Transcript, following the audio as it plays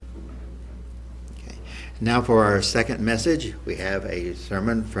Now for our second message, we have a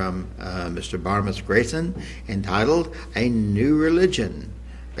sermon from Mr. Barnabas Grayson entitled A New Religion,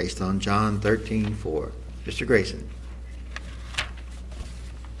 based on John 13:4. Mr. Grayson.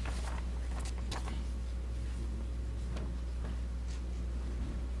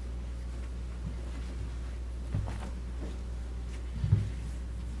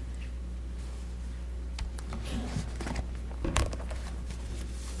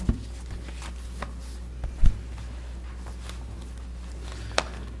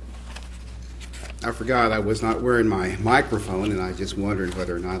 I forgot I was not wearing my microphone, and I just wondered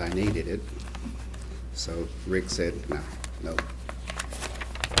whether or not I needed it. So Rick said, no.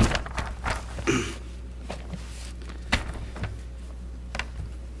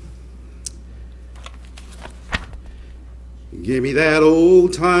 Give me that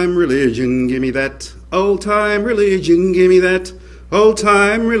old-time religion, give me that old-time religion, give me that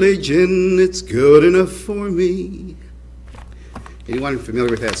old-time religion, it's good enough for me. Anyone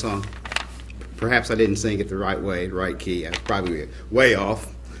familiar with that song? Perhaps I didn't sing it the right way, the right key. I was probably way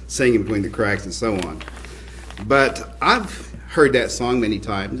off, singing between the cracks and so on. But I've heard that song many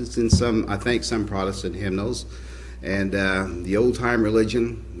times. It's in some Protestant hymnals. And the old-time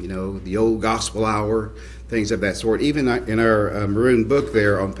religion, the old gospel hour, things of that sort. Even in our maroon book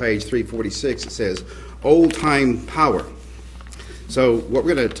there on page 346, it says, old-time power. So what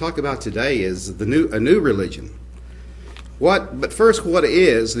we're going to talk about today is a new religion. But first, what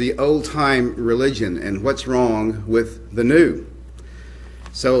is the old-time religion and what's wrong with the new?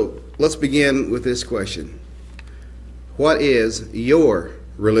 So let's begin with this question. What is your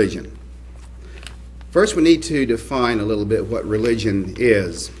religion? First, we need to define a little bit what religion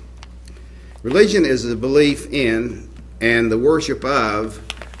is. Religion is a belief in and the worship of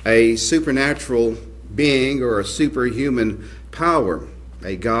a supernatural being or a superhuman power,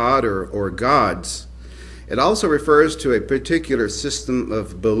 a god or gods. It also refers to a particular system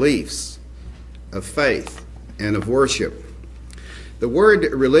of beliefs, of faith, and of worship. The word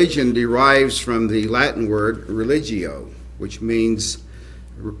religion derives from the Latin word religio, which means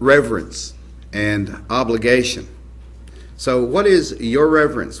reverence and obligation. So what is your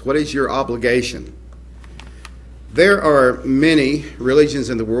reverence? What is your obligation? There are many religions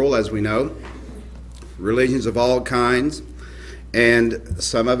in the world, as we know, religions of all kinds. And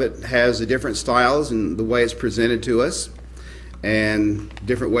some of it has different styles in the way it's presented to us and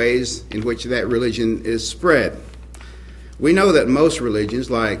different ways in which that religion is spread. We know that most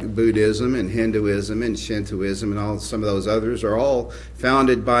religions like Buddhism and Hinduism and Shintoism and some of those others are all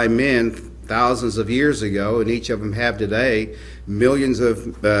founded by men thousands of years ago, and each of them have today millions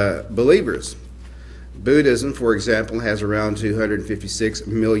of believers. Buddhism, for example, has around 256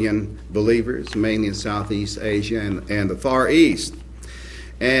 million believers, mainly in Southeast Asia and the Far East.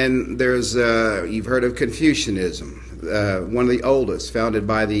 And there's, you've heard of Confucianism, one of the oldest, founded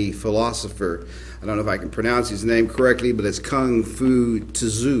by the philosopher, I don't know if I can pronounce his name correctly, but it's Kung Fu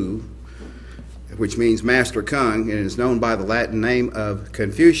Tzu, which means Master Kung, and is known by the Latin name of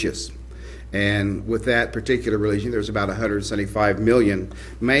Confucius. And with that particular religion, there's about 175 million,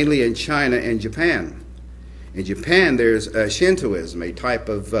 mainly in China and Japan. In Japan, there's Shintoism, a type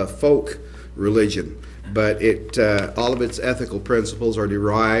of folk religion, but all of its ethical principles are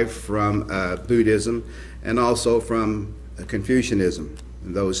derived from Buddhism and also from Confucianism,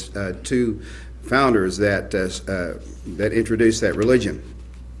 those two founders that introduced that religion.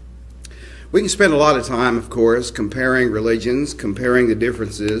 We can spend a lot of time, of course, comparing religions, comparing the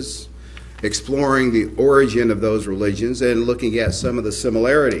differences, exploring the origin of those religions, and looking at some of the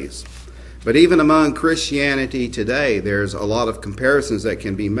similarities. But even among Christianity today, there's a lot of comparisons that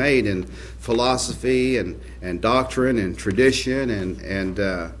can be made in philosophy and doctrine and tradition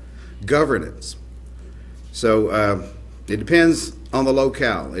and governance. So it depends on the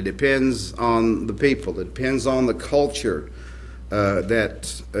locale. It depends on the people. It depends on the culture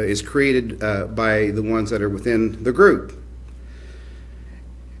that is created by the ones that are within the group.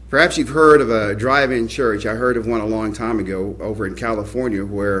 Perhaps you've heard of a drive-in church. I heard of one a long time ago over in California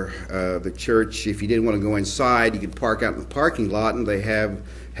where the church, if you didn't want to go inside, you could park out in the parking lot, and they have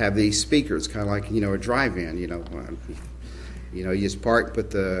these speakers, kind of like, a drive-in, you just park, put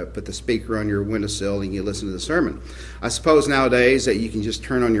the speaker on your windowsill, and you listen to the sermon. I suppose nowadays that you can just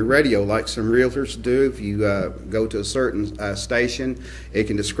turn on your radio like some realtors do. If you go to a certain station, it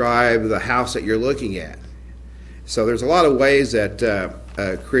can describe the house that you're looking at. So there's a lot of ways that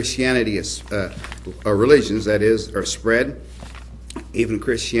Christianity is, or religions, that is, are spread, even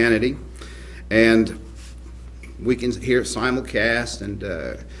Christianity. And we can hear simulcast and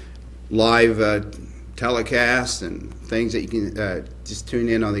live telecasts and things that you can just tune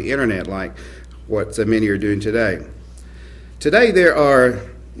in on the internet, like what many are doing today. Today there are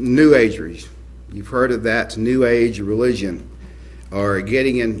New Agers. You've heard of that, New Age religion, or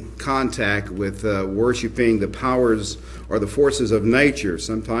getting in contact with worshiping the powers or the forces of nature.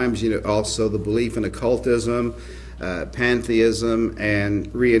 Sometimes, also the belief in occultism, pantheism,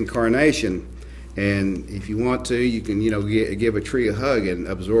 and reincarnation. And if you want to, you can, give a tree a hug and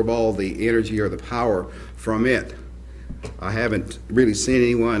absorb all the energy or the power from it. I haven't really seen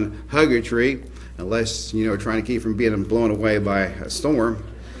anyone hug a tree unless, trying to keep from being blown away by a storm.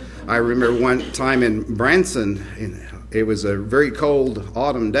 I remember one time in Branson, it was a very cold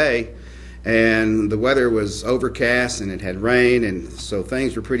autumn day, and the weather was overcast and it had rain, and so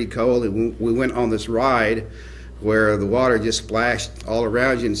things were pretty cold. And we went on this ride where the water just splashed all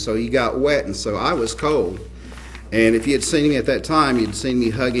around you, and so you got wet, and so I was cold. And if you had seen me at that time, you'd seen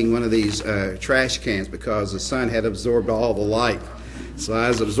me hugging one of these trash cans because the sun had absorbed all the light. So I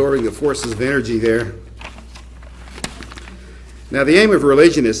was absorbing the forces of energy there. Now, the aim of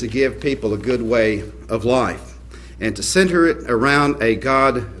religion is to give people a good way of life and to center it around a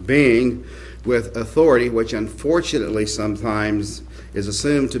God being with authority, which unfortunately sometimes is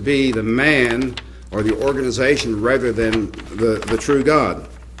assumed to be the man or the organization rather than the true God.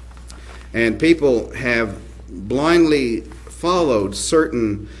 And people have blindly followed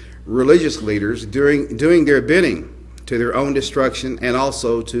certain religious leaders doing their bidding to their own destruction and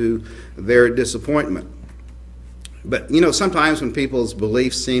also to their disappointment. But, sometimes when people's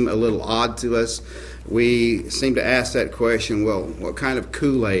beliefs seem a little odd to us, we seem to ask that question, well, what kind of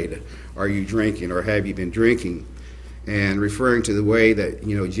Kool-Aid are you drinking or have you been drinking? And referring to the way that,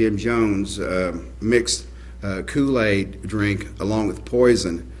 Jim Jones mixed Kool-Aid drink along with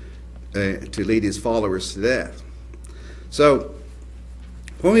poison to lead his followers to death. So,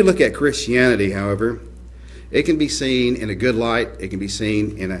 when we look at Christianity, however, it can be seen in a good light, it can be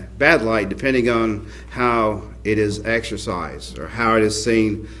seen in a bad light, depending on how it is exercised or how it is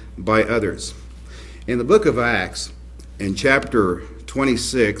seen by others. In the book of Acts, in chapter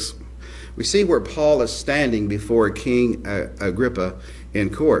 26, we see where Paul is standing before King Agrippa in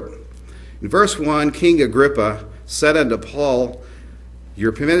court. In verse 1, King Agrippa said unto Paul,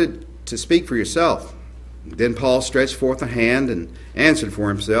 "You're permitted to speak for yourself." Then Paul stretched forth a hand and answered for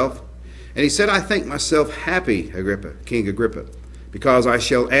himself. And he said, "I think myself happy, Agrippa, King Agrippa, because I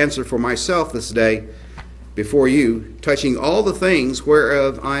shall answer for myself this day before you, touching all the things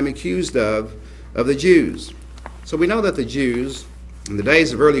whereof I am accused of the Jews." So we know that the Jews, in the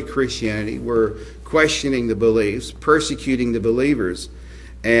days of early Christianity, were questioning the beliefs, persecuting the believers,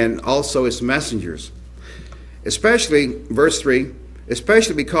 and also its messengers. Especially, verse 3,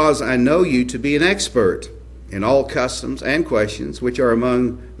 "Especially because I know you to be an expert in all customs and questions which are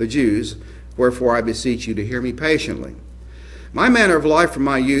among the Jews, wherefore I beseech you to hear me patiently. My manner of life from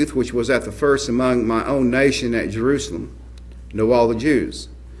my youth, which was at the first among my own nation at Jerusalem, know all the Jews,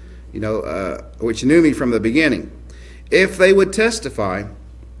 which knew me from the beginning. If they would testify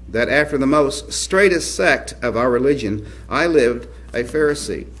that after the most straightest sect of our religion, I lived a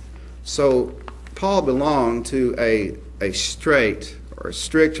Pharisee." So Paul belonged to a straight or a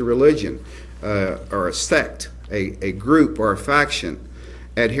strict religion, or a sect, a group or a faction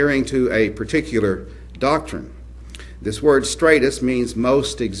adhering to a particular doctrine. This word straightest means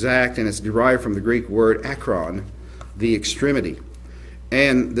most exact, and it's derived from the Greek word akron, the extremity.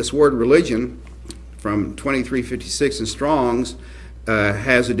 And this word religion, from 2356 in Strong's,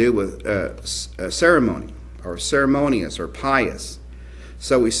 has to do with ceremony, or ceremonious, or pious.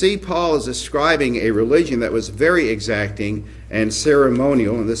 So we see Paul is describing a religion that was very exacting and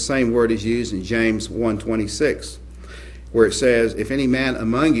ceremonial, and this same word is used in James 1:26, where it says, "If any man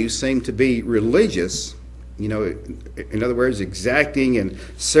among you seem to be religious," in other words, exacting and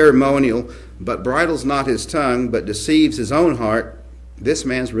ceremonial, "but bridles not his tongue, but deceives his own heart, this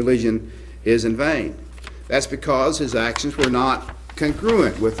man's religion is in vain." That's because his actions were not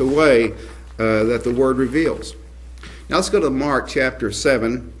congruent with the way that the word reveals. Now let's go to Mark chapter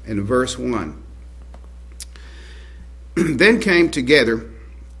 7 and verse 1. "Then came together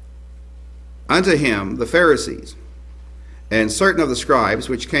unto him the Pharisees, and certain of the scribes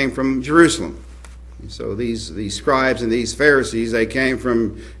which came from Jerusalem." So these scribes and these Pharisees, they came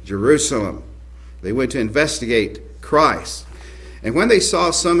from Jerusalem. They went to investigate Christ. "And when they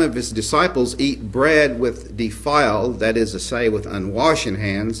saw some of his disciples eat bread with defiled, that is to say, with unwashen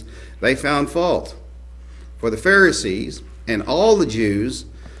hands, they found fault. For the Pharisees and all the Jews,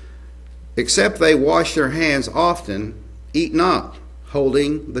 except they wash their hands often, eat not,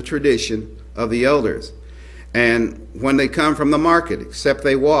 holding the tradition of the elders. And when they come from the market, except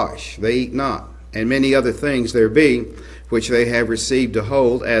they wash, they eat not. And many other things there be, which they have received to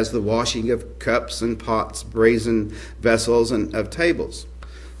hold as the washing of cups and pots, brazen vessels, and of tables.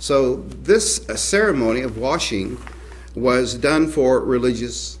 So this ceremony of washing was done for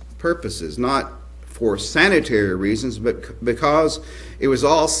religious purposes, not for sanitary reasons, but because it was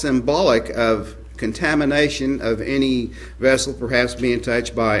all symbolic of contamination of any vessel perhaps being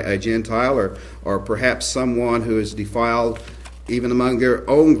touched by a Gentile or perhaps someone who is defiled even among their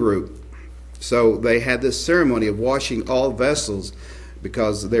own group. So they had this ceremony of washing all vessels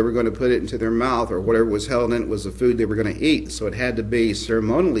because they were going to put it into their mouth, or whatever was held in it was the food they were going to eat. So it had to be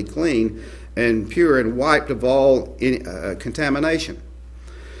ceremonially clean and pure and wiped of all contamination.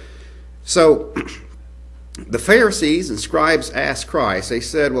 So the Pharisees and scribes asked Christ, they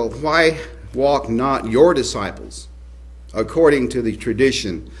said, well, why walk not your disciples according to the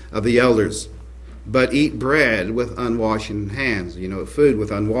tradition of the elders, but eat bread with unwashen hands, food with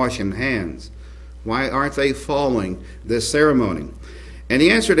unwashen hands? Why aren't they following this ceremony? And he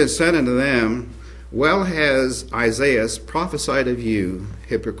answered and said unto them, well has Isaiah prophesied of you,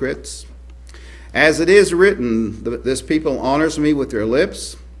 hypocrites. As it is written, this people honors me with their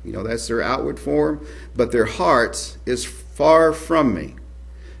lips, that's their outward form, but their heart is far from me.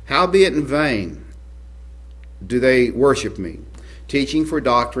 Howbeit in vain do they worship me, teaching for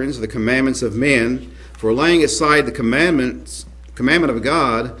doctrines the commandments of men, for laying aside the commandment of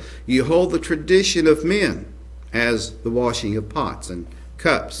God, you hold the tradition of men, as the washing of pots and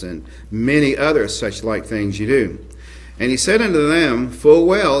cups and many other such like things you do. And he said unto them, full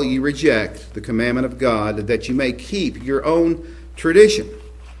well you reject the commandment of God, that you may keep your own tradition.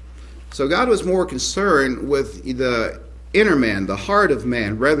 So God was more concerned with the inner man, the heart of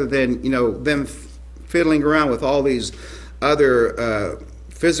man, rather than them fiddling around with all these other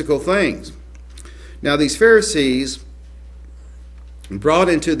physical things. Now these Pharisees brought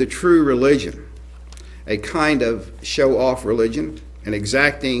into the true religion a kind of show-off religion, an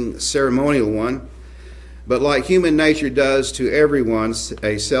exacting ceremonial one, but like human nature does to everyone,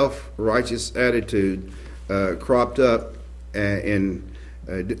 a self-righteous attitude cropped up and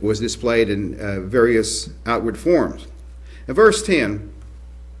was displayed in various outward forms. In verse 10,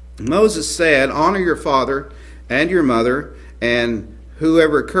 Moses said, honor your father and your mother, and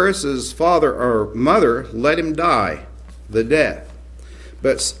whoever curses father or mother, let him die the death.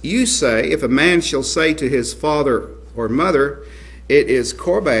 But you say, if a man shall say to his father or mother, it is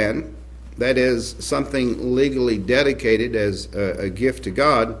korban, that is something legally dedicated as a gift to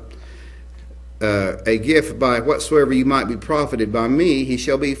God, a gift by whatsoever you might be profited by me, he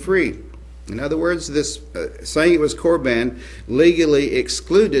shall be free. In other words, this saying it was korban legally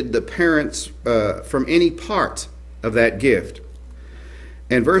excluded the parents from any part of that gift.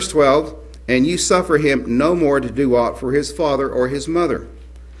 And verse 12, and you suffer him no more to do aught for his father or his mother,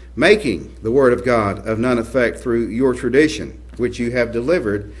 making the word of God of none effect through your tradition, which you have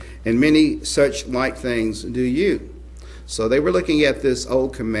delivered, and many such like things do you. So they were looking at this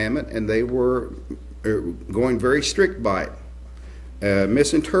old commandment, and they were going very strict by it,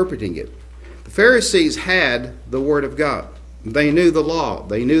 misinterpreting it. The Pharisees had the word of God. They knew the law.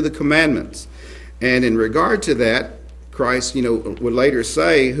 They knew the commandments. And in regard to that, Christ, would later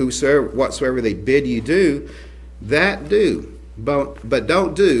say, whatsoever they bid you do, that do, but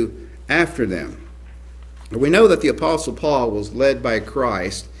don't do after them. We know that the Apostle Paul was led by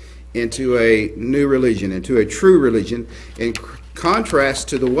Christ into a new religion, into a true religion, in contrast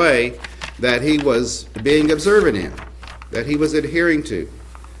to the way that he was being observant in, that he was adhering to,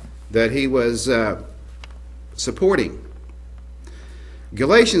 that he was supporting.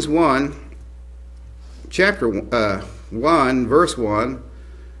 Galatians 1, chapter 1, verse 1,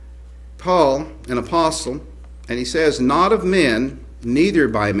 Paul, an apostle, and he says, not of men, neither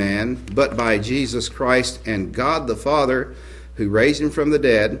by man, but by Jesus Christ and God the Father, who raised him from the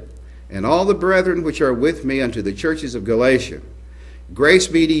dead, and all the brethren which are with me unto the churches of Galatia. Grace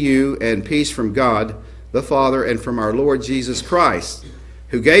be to you and peace from God the Father and from our Lord Jesus Christ,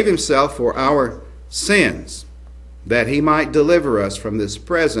 who gave himself for our sins, that he might deliver us from this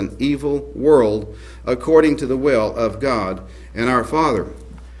present evil world, according to the will of God and our Father.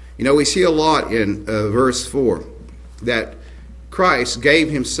 We see a lot in verse 4 that Christ gave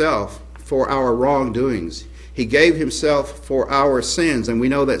himself for our wrongdoings. He gave himself for our sins, and we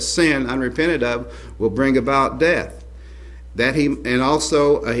know that sin, unrepented of, will bring about death.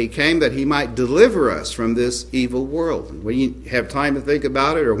 He came that he might deliver us from this evil world. When you have time to think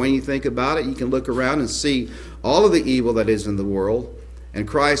about it, or when you think about it, you can look around and see all of the evil that is in the world. And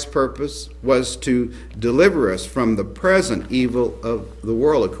Christ's purpose was to deliver us from the present evil of the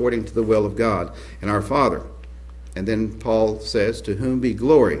world, according to the will of God and our Father. And then Paul says, to whom be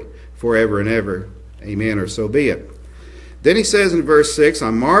glory forever and ever. Amen, or so be it. Then he says in verse 6, I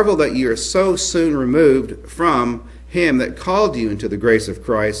marvel that ye are so soon removed from him that called you into the grace of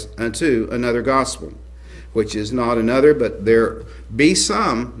Christ unto another gospel, which is not another, but there be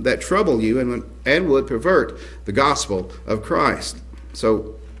some that trouble you and would pervert the gospel of Christ.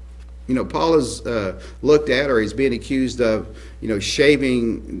 So, Paul is looked at, or he's being accused of,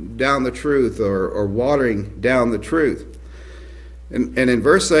 shaving down the truth or watering down the truth. And in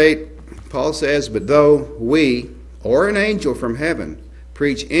verse 8, Paul says, but though we, or an angel from heaven,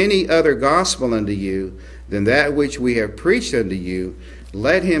 preach any other gospel unto you than that which we have preached unto you,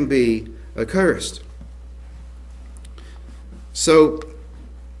 let him be accursed. So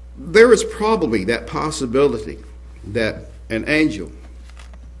there is probably that possibility that an angel,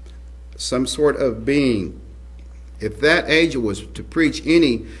 some sort of being, if that angel was to preach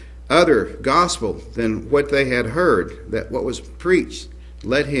any other gospel than what they had heard, that what was preached,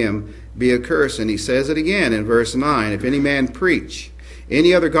 let him be accursed. And he says it again in verse 9, if any man preach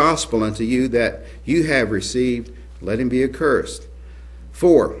any other gospel unto you that you have received, let him be accursed.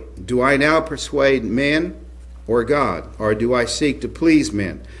 For, do I now persuade men or God, or do I seek to please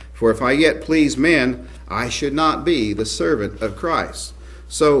men? For if I yet please men, I should not be the servant of Christ.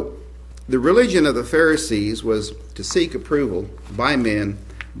 So, the religion of the Pharisees was to seek approval by men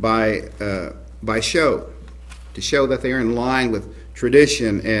by show, to show that they are in line with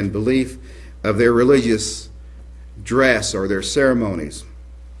tradition and belief of their religious dress or their ceremonies.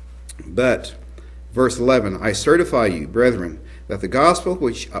 But, verse 11, I certify you, brethren, that the gospel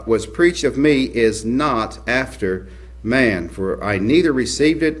which was preached of me is not after man, for I neither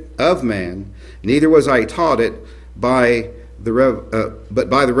received it of man, neither was I taught it but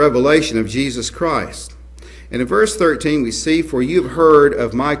by the revelation of Jesus Christ. And in verse 13 we see, for you have heard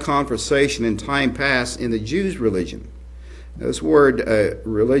of my conversation in time past in the Jews' religion. Now, this word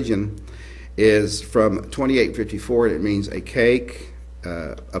religion is from 2854, and it means a cake,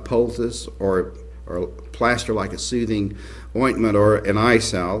 a poultice, or plaster like a soothing ointment or an eye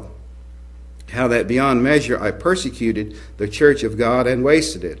salve. How that beyond measure I persecuted the church of God and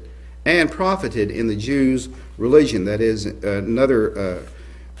wasted it, and profited in the Jews' religion. That is another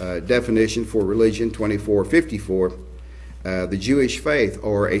definition for religion, 2454, the Jewish faith,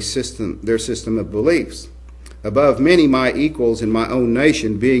 or their system of beliefs. Above many my equals in my own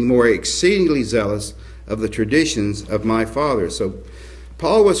nation, being more exceedingly zealous of the traditions of my fathers. So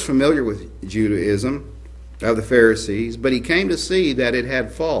Paul was familiar with Judaism of the Pharisees, but he came to see that it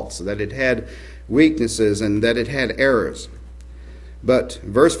had faults, that it had weaknesses, and that it had errors. But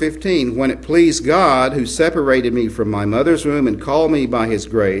verse 15, when it pleased God, who separated me from my mother's womb and called me by his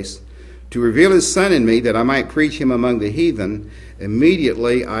grace, to reveal his Son in me, that I might preach him among the heathen,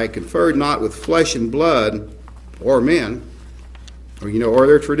 immediately I conferred not with flesh and blood or men, or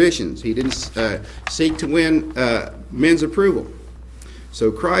their traditions. He didn't seek to win men's approval.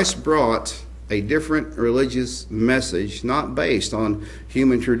 So Christ brought a different religious message, not based on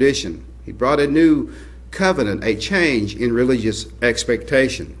human tradition. He brought a new covenant, a change in religious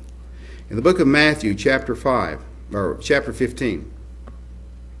expectation. In the book of Matthew, chapter 15,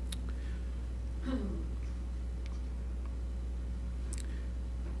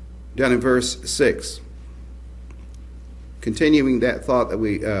 down in verse 6, continuing that thought that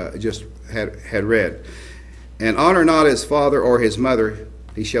we just had read, and honor not his father or his mother,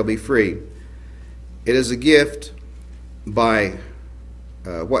 he shall be free. It is a gift by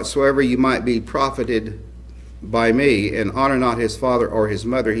whatsoever you might be profited by me, and honor not his father or his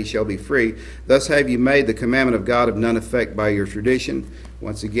mother, he shall be free. Thus have you made the commandment of God of none effect by your tradition.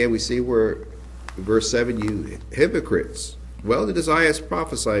 Once again, we see where, verse 7, you hypocrites. Well did Isaiah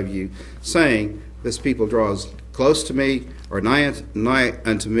prophesy of you, saying, this people draws close to me, or nigh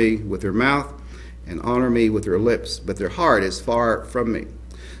unto me with their mouth, and honor me with their lips, but their heart is far from me.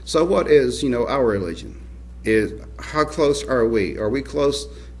 So what is, our religion? Is how close are we? Are we close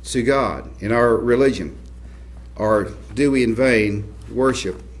to God in our religion? Or do we in vain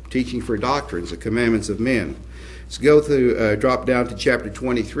worship, teaching for doctrines, the commandments of men? Let's drop down to chapter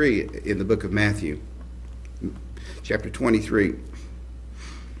 23 in the book of Matthew. Chapter 23.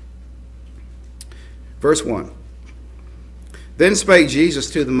 Verse 1. Then spake Jesus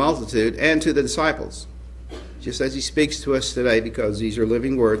to the multitude and to the disciples, just as he speaks to us today, because these are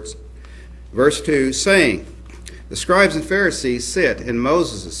living words. Verse 2, saying, the scribes and Pharisees sit in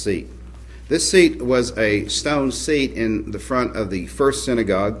Moses' seat. This seat was a stone seat in the front of the first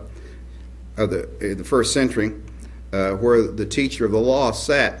synagogue of the first century, where the teacher of the law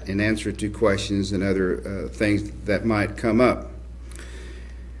sat in answer to questions and other things that might come up.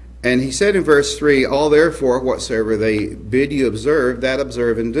 And he said in verse 3, all therefore whatsoever they bid you observe, that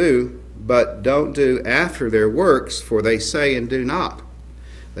observe and do, but don't do after their works, for they say and do not.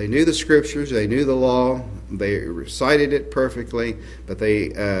 They knew the Scriptures, they knew the law, they recited it perfectly, but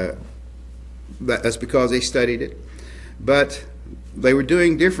that's because they studied it. But they were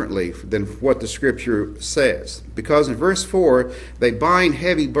doing differently than what the Scripture says. Because in verse 4, they bind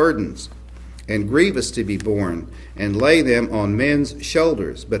heavy burdens and grievous to be borne, and lay them on men's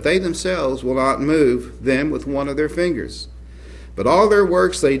shoulders, but they themselves will not move them with one of their fingers. But all their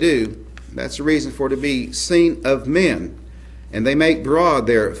works they do, that's the reason for to be seen of men. And they make broad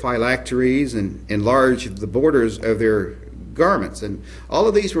their phylacteries and enlarge the borders of their garments. And all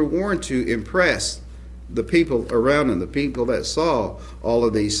of these were worn to impress the people around them, the people that saw all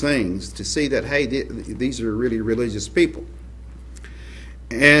of these things, to see that, hey, these are really religious people.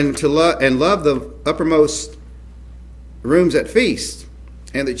 And love the uppermost rooms at feasts,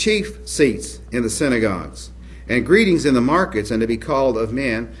 and the chief seats in the synagogues, and greetings in the markets, and to be called of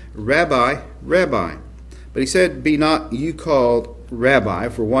men, Rabbi, Rabbi. But he said, be not you called Rabbi,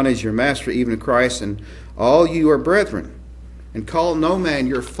 for one is your master, even Christ, and all you are brethren. And call no man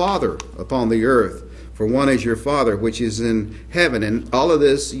your father upon the earth, for one is your Father which is in heaven. And all of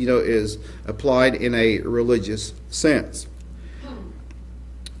this, is applied in a religious sense.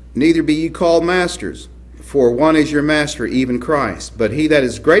 Neither be ye called masters, for one is your master, even Christ. But he that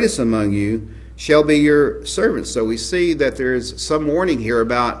is greatest among you shall be your servant. So we see that there is some warning here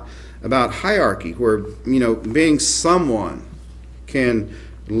about hierarchy, where, being someone can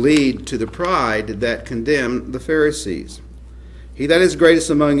lead to the pride that condemned the Pharisees. He that is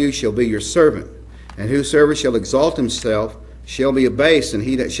greatest among you shall be your servant. And whosoever shall exalt himself shall be abased, and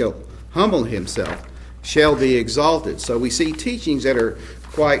he that shall humble himself shall be exalted. So we see teachings that are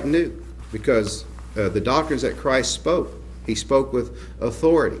quite new, because the doctrines that Christ spoke, he spoke with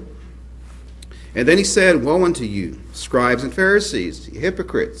authority. And then he said, woe unto you, scribes and Pharisees,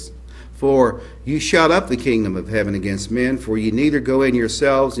 hypocrites, for you shut up the kingdom of heaven against men, for ye neither go in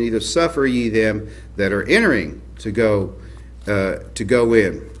yourselves, neither suffer ye them that are entering to go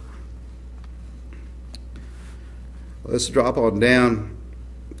in. Let's drop on down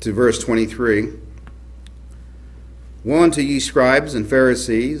to verse 23. Woe unto ye, scribes and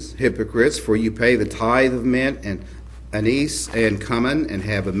Pharisees, hypocrites, for you pay the tithe of mint and anise and cumin, and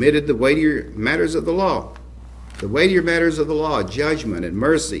have omitted the weightier matters of the law. The weightier matters of the law, judgment and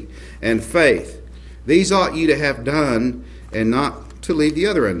mercy and faith. These ought you to have done, and not to leave the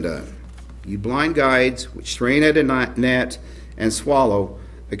other undone. You blind guides, which strain at a gnat and swallow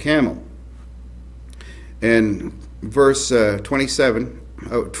a camel. And verse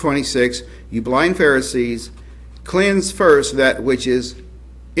 26, you blind Pharisees, cleanse first that which is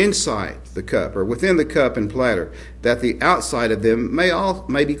inside the cup, or within the cup and platter, that the outside of them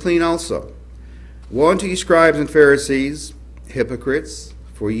may be clean also. Woe unto you, scribes and Pharisees, hypocrites,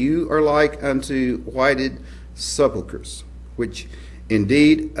 for you are like unto whited sepulchres, which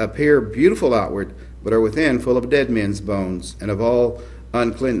indeed appear beautiful outward, but are within full of dead men's bones, and of all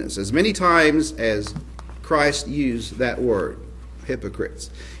uncleanness. As many times as Christ used that word,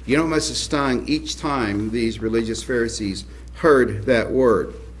 hypocrites, it must have stung each time these religious Pharisees heard that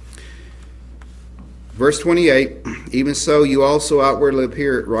word. Verse 28, even so you also outwardly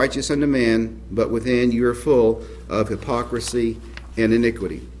appear righteous unto men, but within you are full of hypocrisy and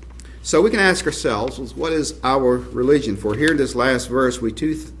iniquity. So we can ask ourselves, what is our religion? For here in this last verse, we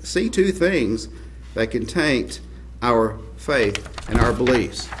see two things that can taint our faith and our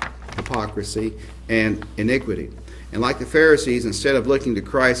beliefs: hypocrisy and iniquity. And like the Pharisees, instead of looking to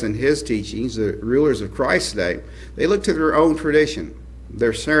Christ and his teachings, the rulers of Christ's day, they looked to their own tradition,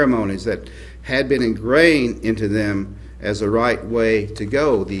 their ceremonies that had been ingrained into them as the right way to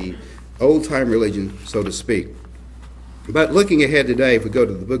go, the old-time religion, so to speak. But looking ahead today, if we go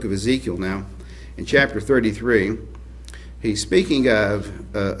to the book of Ezekiel now, in chapter 33, he's speaking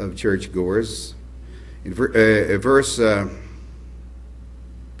of churchgoers. In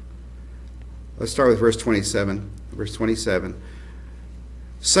let's start with verse 27. Verse 27.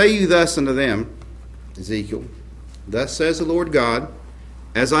 Say you thus unto them, Ezekiel, thus says the Lord God,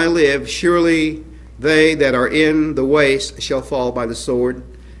 as I live, surely they that are in the waste shall fall by the sword,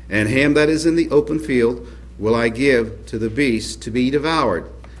 and him that is in the open field will I give to the beasts to be devoured,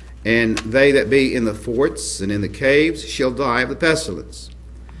 and they that be in the forts and in the caves shall die of the pestilence.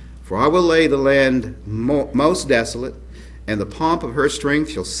 For I will lay the land most desolate, and the pomp of her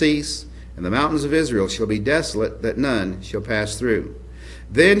strength shall cease, and the mountains of Israel shall be desolate, that none shall pass through.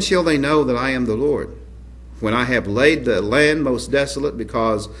 Then shall they know that I am the Lord, when I have laid the land most desolate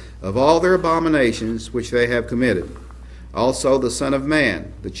because of all their abominations which they have committed. Also the Son of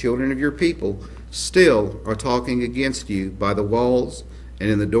Man, the children of your people, still are talking against you by the walls and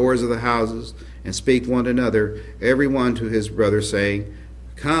in the doors of the houses, and speak one to another, every one to his brother, saying,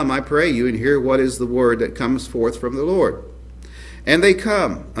 Come, I pray you, and hear what is the word that comes forth from the Lord. And they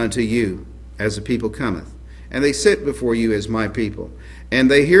come unto you as the people cometh, and they sit before you as my people.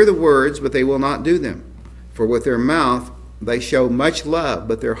 And they hear the words, but they will not do them. For with their mouth they show much love,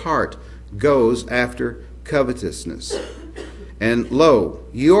 but their heart goes after covetousness. And lo,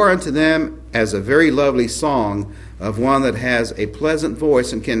 you are unto them as a very lovely song of one that has a pleasant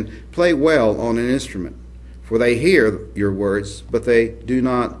voice and can play well on an instrument. For they hear your words, but they do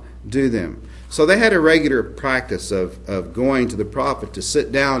not do them. So they had a regular practice of going to the prophet to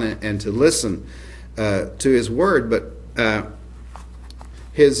sit down and to listen to his word, but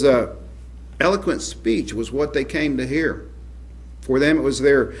his eloquent speech was what they came to hear. For them, it was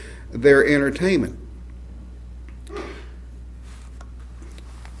their entertainment.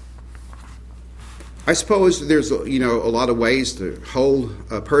 I suppose there's a lot of ways to hold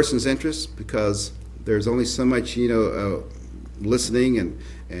a person's interest, because there's only so much listening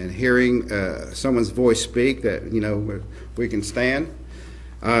and hearing someone's voice speak that we can stand.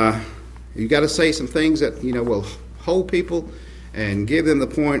 You got to say some things that will hold people and give them the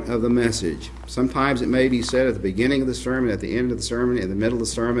point of the message. Sometimes it may be said at the beginning of the sermon, at the end of the sermon, in the middle of the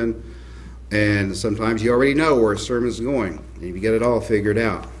sermon, and sometimes you already know where a sermon is going, and you get it all figured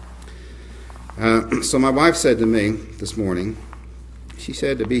out. So my wife said to me this morning, she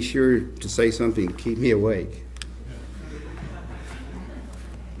said to be sure to say something to keep me awake.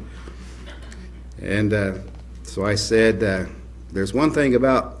 And so I said, there's one thing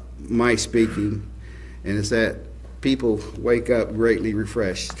about my speaking, and it's that people wake up greatly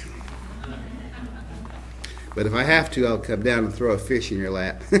refreshed. But if I have to, I'll come down and throw a fish in your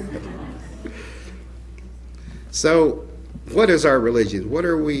lap. So, what is our religion? What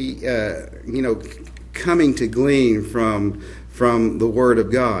are we, coming to glean from the Word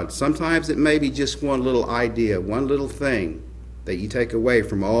of God? Sometimes it may be just one little idea, one little thing that you take away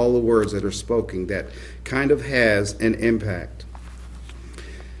from all the words that are spoken that kind of has an impact.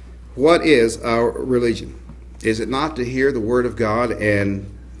 What is our religion? Is it not to hear the Word of God and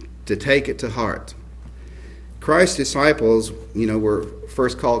to take it to heart? Christ's disciples, were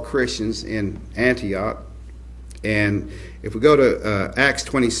first called Christians in Antioch. And if we go to Acts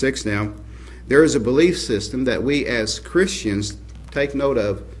 26 now, there is a belief system that we as Christians take note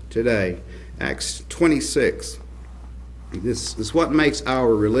of today. Acts 26. This is what makes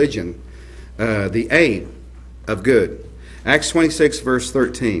our religion the aim of good. Acts 26, verse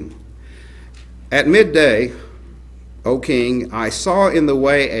 13. At midday, O king, I saw in the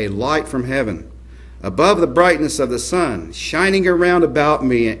way a light from heaven, above the brightness of the sun, shining around about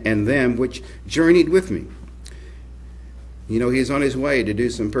me and them which journeyed with me. He's on his way to do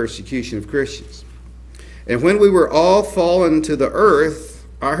some persecution of Christians. And when we were all fallen to the earth,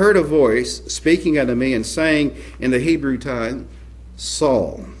 I heard a voice speaking unto me and saying in the Hebrew tongue,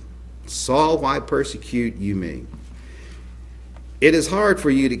 Saul, Saul, why persecute you me? It is hard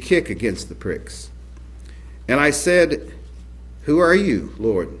for you to kick against the pricks. And I said, Who are you,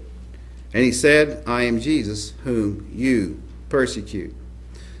 Lord? And he said, I am Jesus, whom you persecute.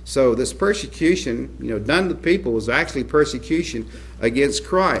 So this persecution, done to people was actually persecution against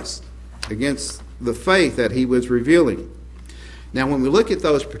Christ, against the faith that he was revealing. Now, when we look at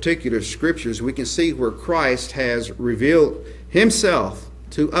those particular scriptures, we can see where Christ has revealed himself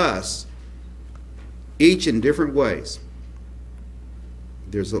to us, each in different ways.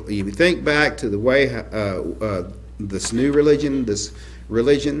 If you think back to the way this new religion, this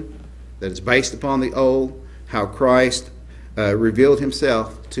religion that is based upon the old, how Christ revealed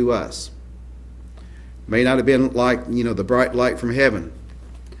himself to us. May not have been like, the bright light from heaven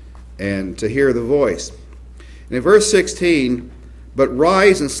and to hear the voice. And in verse 16, but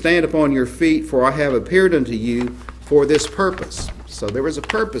rise and stand upon your feet, for I have appeared unto you for this purpose. So there was a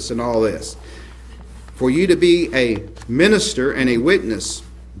purpose in all this. For you to be a minister and a witness,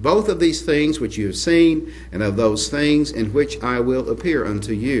 both of these things which you have seen, and of those things in which I will appear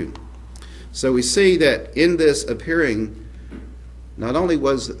unto you. So we see that in this appearing, not only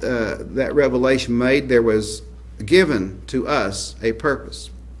was that revelation made, there was given to us a purpose.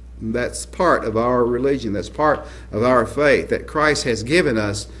 That's part of our religion. That's part of our faith, that Christ has given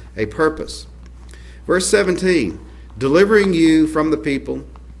us a purpose. Verse 17, delivering you from the people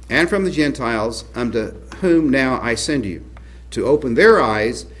and from the Gentiles, unto whom now I send you, to open their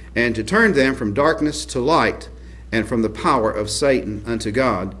eyes and to turn them from darkness to light, and from the power of Satan unto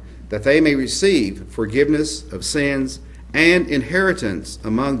God, that they may receive forgiveness of sins and inheritance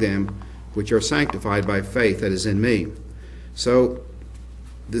among them which are sanctified by faith that is in me. So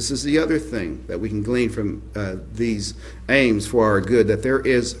this is the other thing that we can glean from these aims for our good, that there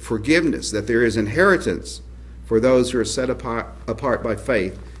is forgiveness, that there is inheritance for those who are set apart by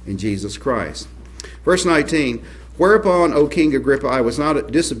faith in Jesus Christ. Verse 19, whereupon, O King Agrippa, I was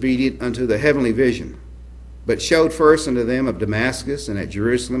not disobedient unto the heavenly vision, but showed first unto them of Damascus and at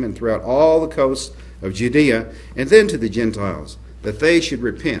Jerusalem and throughout all the coasts of Judea, and then to the Gentiles, that they should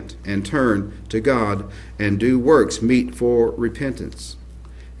repent and turn to God and do works meet for repentance.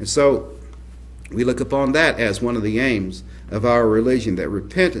 And so we look upon that as one of the aims of our religion, that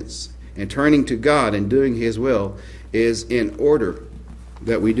repentance and turning to God and doing His will is in order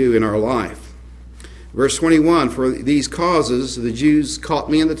that we do in our life. Verse 21, for these causes the Jews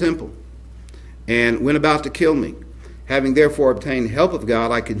caught me in the temple and went about to kill me. Having therefore obtained help of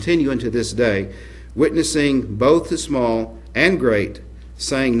God, I continue unto this day, witnessing both to small and great,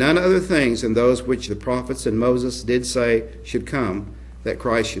 saying none other things than those which the prophets and Moses did say should come, that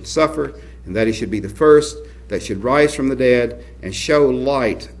Christ should suffer, and that He should be the first that should rise from the dead, and show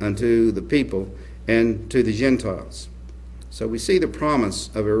light unto the people and to the Gentiles. So we see the promise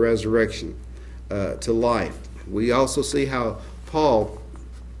of a resurrection to life. We also see how Paul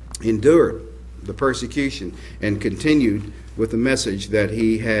endured the persecution and continued with the message that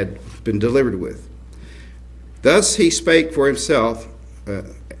he had been delivered with. Thus he spake for himself,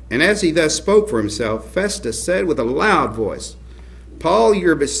 and as he thus spoke for himself, Festus said with a loud voice, Paul,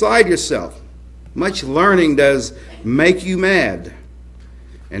 you're beside yourself. Much learning does make you mad.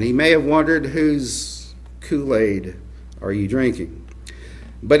 And he may have wondered, whose Kool-Aid are you drinking?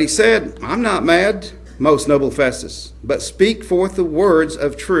 But he said, I'm not mad, most noble Festus, but speak forth the words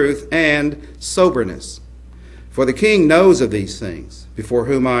of truth and soberness. For the king knows of these things, before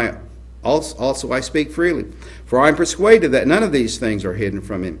whom I speak freely. For I am persuaded that none of these things are hidden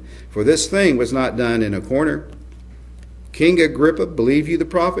from him. For this thing was not done in a corner. King Agrippa, believe you the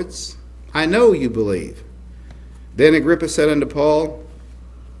prophets? I know you believe. Then Agrippa said unto Paul,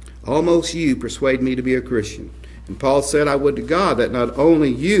 almost you persuade me to be a Christian. And Paul said, I would to God that not only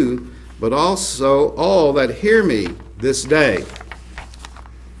you, but also all that hear me this day.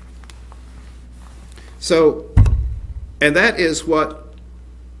 So, and that is what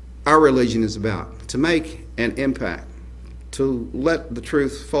our religion is about, to make an impact, to let the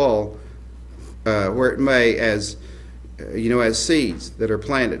truth fall where it may, as seeds that are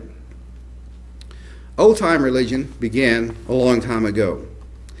planted. Old-time religion began a long time ago.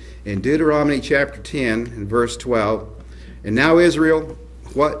 In Deuteronomy chapter 10 and verse 12, and now Israel,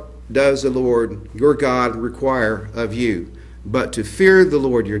 what does the Lord your God require of you, but to fear the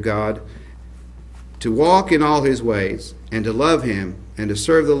Lord your God, to walk in all His ways, and to love Him, and to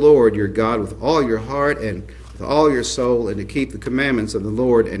serve the Lord your God with all your heart and with all your soul, and to keep the commandments of the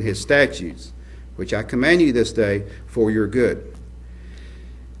Lord and His statutes, which I command you this day for your good.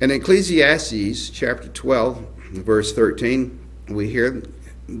 In Ecclesiastes chapter 12, verse 13, we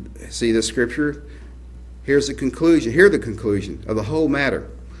see the scripture. Hear the conclusion of the whole matter.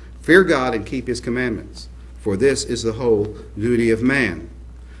 Fear God and keep His commandments, for this is the whole duty of man.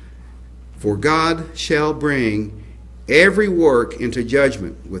 For God shall bring every work into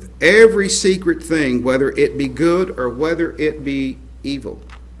judgment with every secret thing, whether it be good or whether it be evil.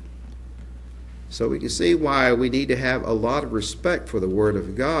 So we can see why we need to have a lot of respect for the Word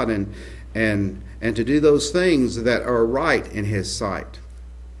of God and to do those things that are right in His sight.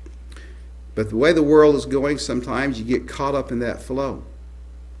 But the way the world is going, sometimes you get caught up in that flow.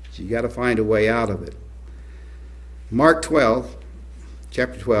 So you got to find a way out of it. Mark 12,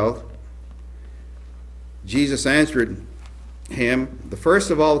 chapter 12, Jesus answered him, the first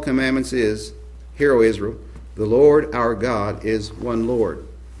of all the commandments is, Hear, O Israel, the Lord our God is one Lord.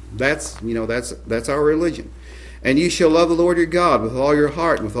 That's our religion. And you shall love the Lord your God with all your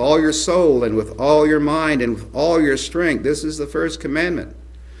heart, and with all your soul, and with all your mind, and with all your strength. This is the first commandment.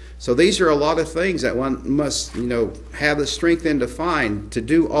 So these are a lot of things that one must, have the strength in to find to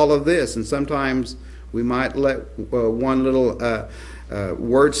do all of this. And sometimes we might let one little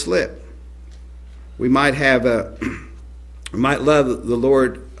word slip. We might might love the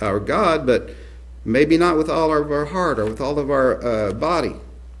Lord our God, but maybe not with all of our heart or with all of our body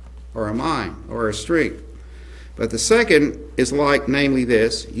or our mind or our strength. But the second is like, namely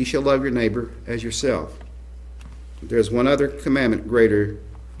this, you shall love your neighbor as yourself. There is none other commandment greater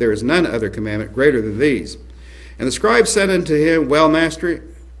than these. And the scribe said unto him, Well, master,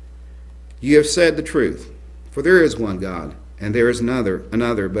 you have said the truth, for there is one God, and there is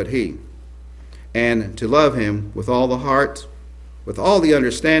another but He. And to love Him with all the heart, with all the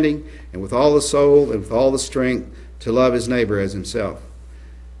understanding, and with all the soul, and with all the strength, to love his neighbor as himself.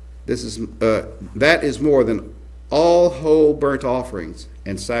 That is more than all whole burnt offerings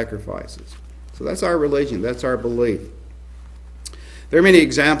and sacrifices. So that's our religion. That's our belief. There are many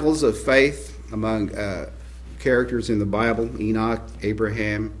examples of faith among characters in the Bible: Enoch,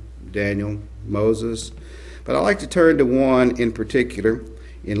 Abraham, Daniel, Moses. But I'd like to turn to one in particular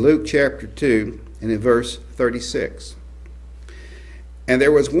in Luke chapter 2 and in verse 36. And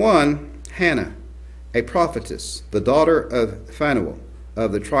there was one, Hannah, a prophetess, the daughter of Phanuel,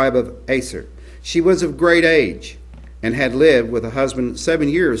 of the tribe of Aser. She was of great age, and had lived with a husband 7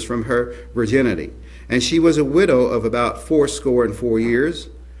 years from her virginity. And she was a widow of about 84 years,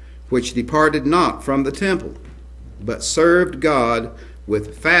 which departed not from the temple, but served God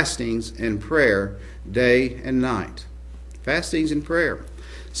with fastings and prayer day and night. Fastings and prayer.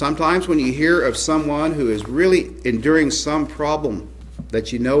 Sometimes when you hear of someone who is really enduring some problem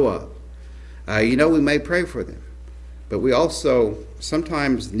that you know of, we may pray for them. But we also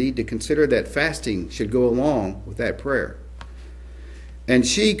sometimes need to consider that fasting should go along with that prayer. And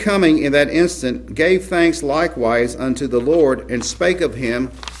she, coming in that instant, gave thanks likewise unto the Lord, and spake of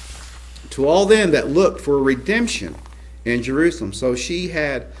him to all them that looked for redemption in Jerusalem. So she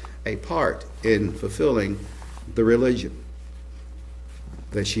had a part in fulfilling the religion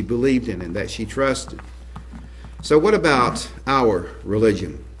that she believed in and that she trusted. So what about our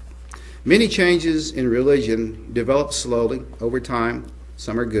religion? Many changes in religion develop slowly over time.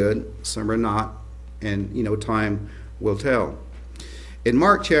 Some are good, some are not, and time will tell. In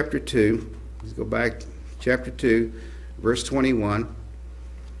Mark chapter 2, let's go back, chapter 2, verse 21.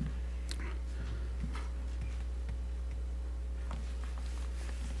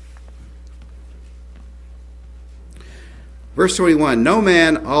 Verse 21, no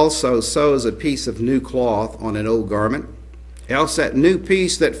man also sews a piece of new cloth on an old garment, else that new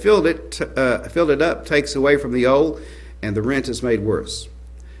piece that filled it up takes away from the old, and the rent is made worse.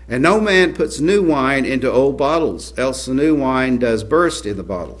 And no man puts new wine into old bottles, else the new wine does burst in the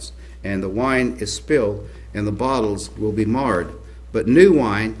bottles, and the wine is spilled, and the bottles will be marred. But new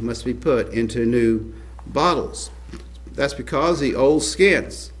wine must be put into new bottles. That's because the old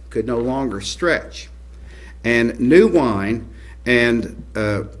skins could no longer stretch. And new wine, and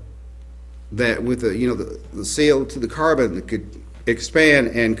that with the seal to the carbon that could expand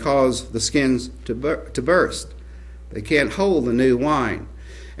and cause the skins to burst. They can't hold the new wine.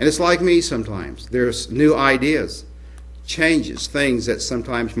 And it's like me sometimes. There's new ideas, changes, things that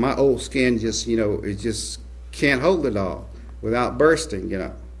sometimes my old skin it just can't hold it all without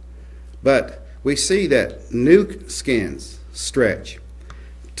bursting, But we see that new skins stretch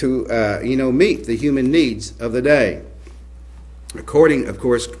to meet the human needs of the day, according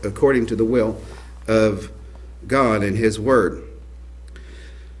to the will of God and His Word.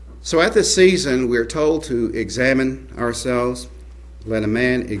 So at this season, we're told to examine ourselves. Let a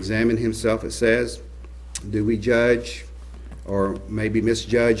man examine himself, it says. Do we judge or maybe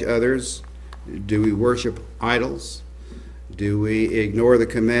misjudge others? Do we worship idols? Do we ignore the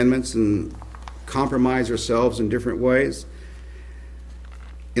commandments and compromise ourselves in different ways?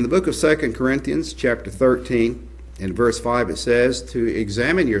 In the book of 2 Corinthians, chapter 13, in verse 5, it says, to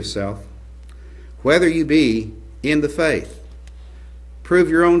examine yourself, whether you be in the faith. Prove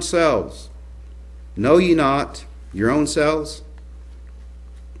your own selves. Know ye not your own selves,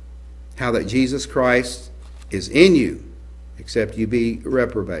 how that Jesus Christ is in you, except you be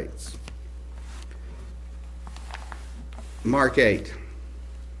reprobates. Mark 8,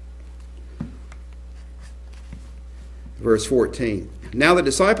 verse 14. Now the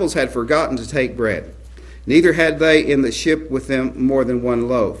disciples had forgotten to take bread. Neither had they in the ship with them more than one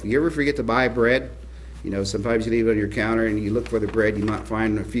loaf. You ever forget to buy bread? Sometimes you leave it on your counter and you look for the bread. You might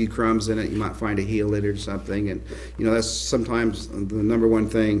find a few crumbs in it. You might find a heel in it or something. And, that's sometimes the number one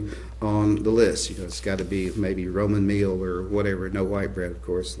thing on the list. It's got to be maybe Roman meal or whatever. No white bread, of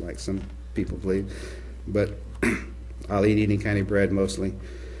course, like some people believe. But I'll eat any kind of bread mostly.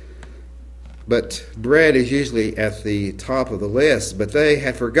 But bread is usually at the top of the list. But they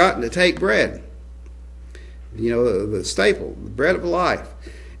had forgotten to take bread. The staple, the bread of life.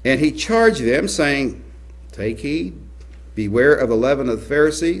 And he charged them, saying, take heed, beware of the leaven of the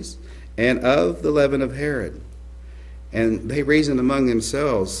Pharisees and of the leaven of Herod. And they reasoned among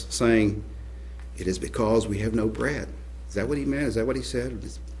themselves, saying, it is because we have no bread. Is that what he meant? Is that what he said?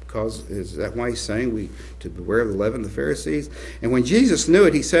 Is that why he's saying to beware of the leaven of the Pharisees? And when Jesus knew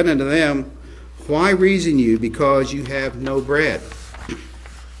it, he said unto them, why reason you because you have no bread?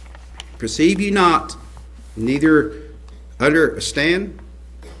 Perceive you not, neither understand?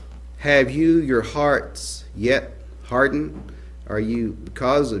 Have you your hearts yet hardened? Are you,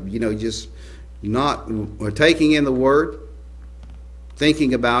 because of, just not taking in the Word,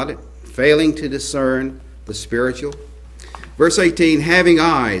 thinking about it, failing to discern the spiritual. Verse 18, having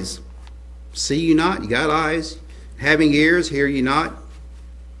eyes, see you not? You got eyes. Having ears, hear you not?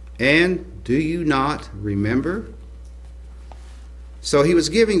 And do you not remember? So he was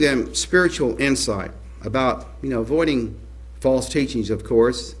giving them spiritual insight about, avoiding false teachings, of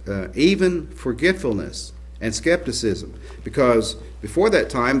course, even forgetfulness and skepticism. Because before that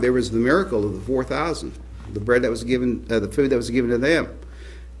time, there was the miracle of the 4,000, the bread that was given, the food that was given to them.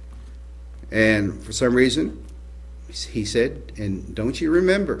 And for some reason, he said, and don't you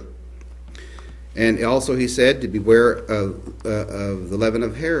remember? And also he said to beware of the leaven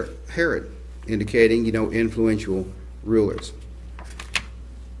of Herod, indicating, influential rulers.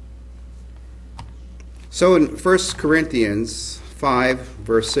 So in 1 Corinthians 5,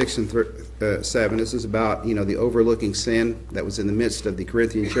 verse 6 and 7, this is about, the overlooking sin that was in the midst of the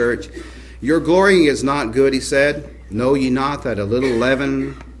Corinthian church. Your glorying is not good, he said. Know ye not that a little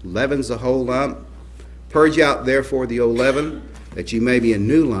leaven leavens the whole lump? Purge out therefore the old leaven, that ye may be a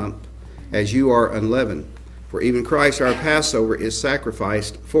new lump, as you are unleavened. For even Christ our Passover is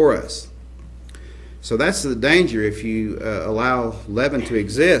sacrificed for us. So that's the danger if you allow leaven to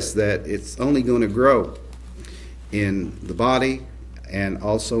exist, that it's only going to grow in the body and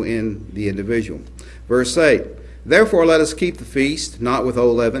also in the individual. Verse 8, therefore let us keep the feast, not with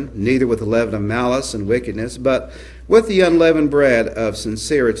old leaven, neither with the leaven of malice and wickedness, but with the unleavened bread of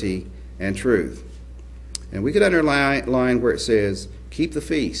sincerity and truth. And we could underline where it says, keep the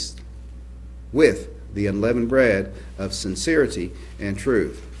feast with the unleavened bread of sincerity and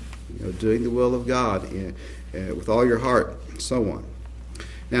truth. Doing the will of God with all your heart, and so on.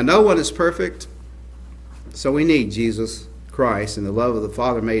 Now, no one is perfect, so we need Jesus Christ, and the love of the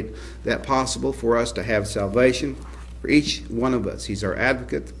Father made that possible for us to have salvation for each one of us. He's our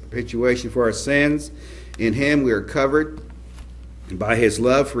advocate, the propitiation for our sins. In him we are covered by his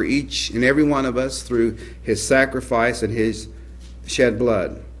love for each and every one of us through his sacrifice and his shed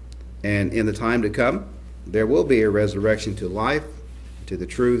blood. And in the time to come, there will be a resurrection to life, to the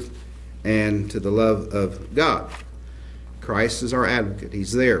truth, and to the love of God. Christ is our advocate.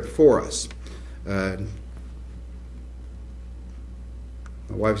 He's there for us. My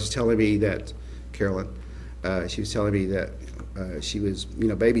wife was telling me that, Carolyn, she was telling me that she was,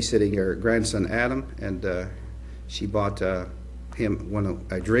 babysitting her grandson Adam, and she bought him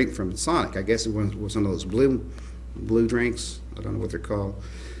a drink from Sonic. I guess it was one of those blue drinks. I don't know what they're called.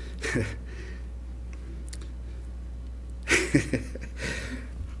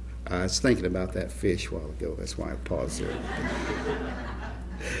 I was thinking about that fish a while ago. That's why I paused there.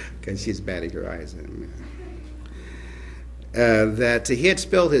 Because she's batting her eyes at me. That he had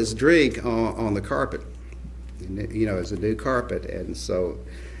spilled his drink on the carpet. It's a new carpet. And so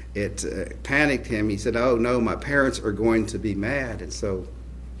it panicked him. He said, oh, no, my parents are going to be mad. And so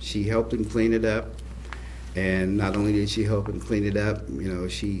she helped him clean it up. And not only did she help him clean it up,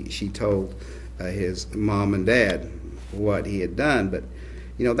 she told his mom and dad what he had done. But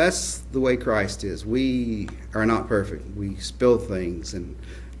that's the way Christ is. We are not perfect. We spill things,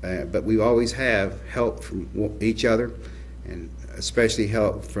 but we always have help from each other, and especially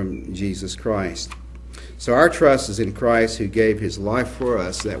help from Jesus Christ. So our trust is in Christ, who gave his life for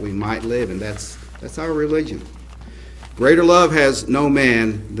us that we might live, and that's our religion. Greater love has no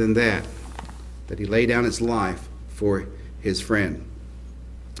man than that he laid down his life for his friend.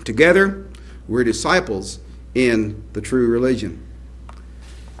 Together, we're disciples in the true religion.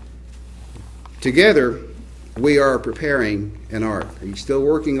 Together, we are preparing an ark. Are you still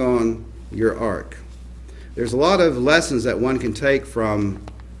working on your ark? There's a lot of lessons that one can take from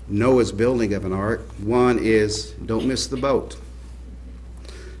Noah's building of an ark. One is, don't miss the boat.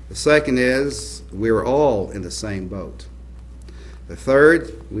 The second is, we're all in the same boat. The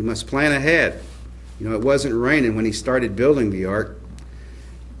third, we must plan ahead. It wasn't raining when he started building the ark.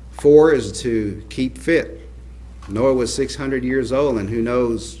 4 is to keep fit. Noah was 600 years old, and who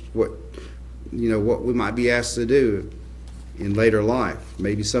knows what we might be asked to do in later life,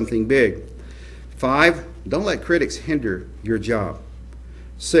 maybe something big. 5, don't let critics hinder your job.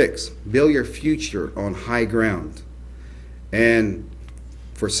 6, build your future on high ground. And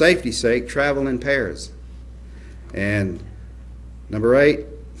for safety's sake, travel in pairs. And number 8,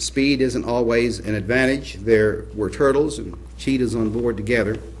 speed isn't always an advantage. There were turtles and cheetahs on board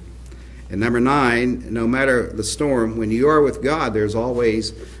together. And number 9, no matter the storm, when you are with God, there's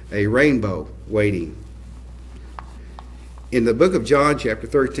always a rainbow waiting. In the book of John, chapter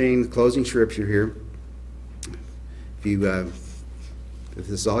 13, closing scripture here, if this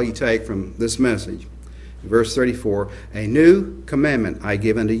is all you take from this message, verse 34, a new commandment I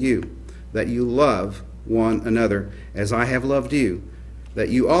give unto you, that you love one another as I have loved you, that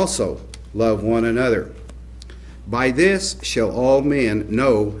you also love one another. By this shall all men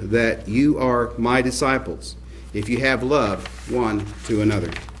know that you are my disciples, if you have love one to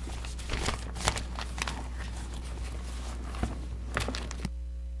another.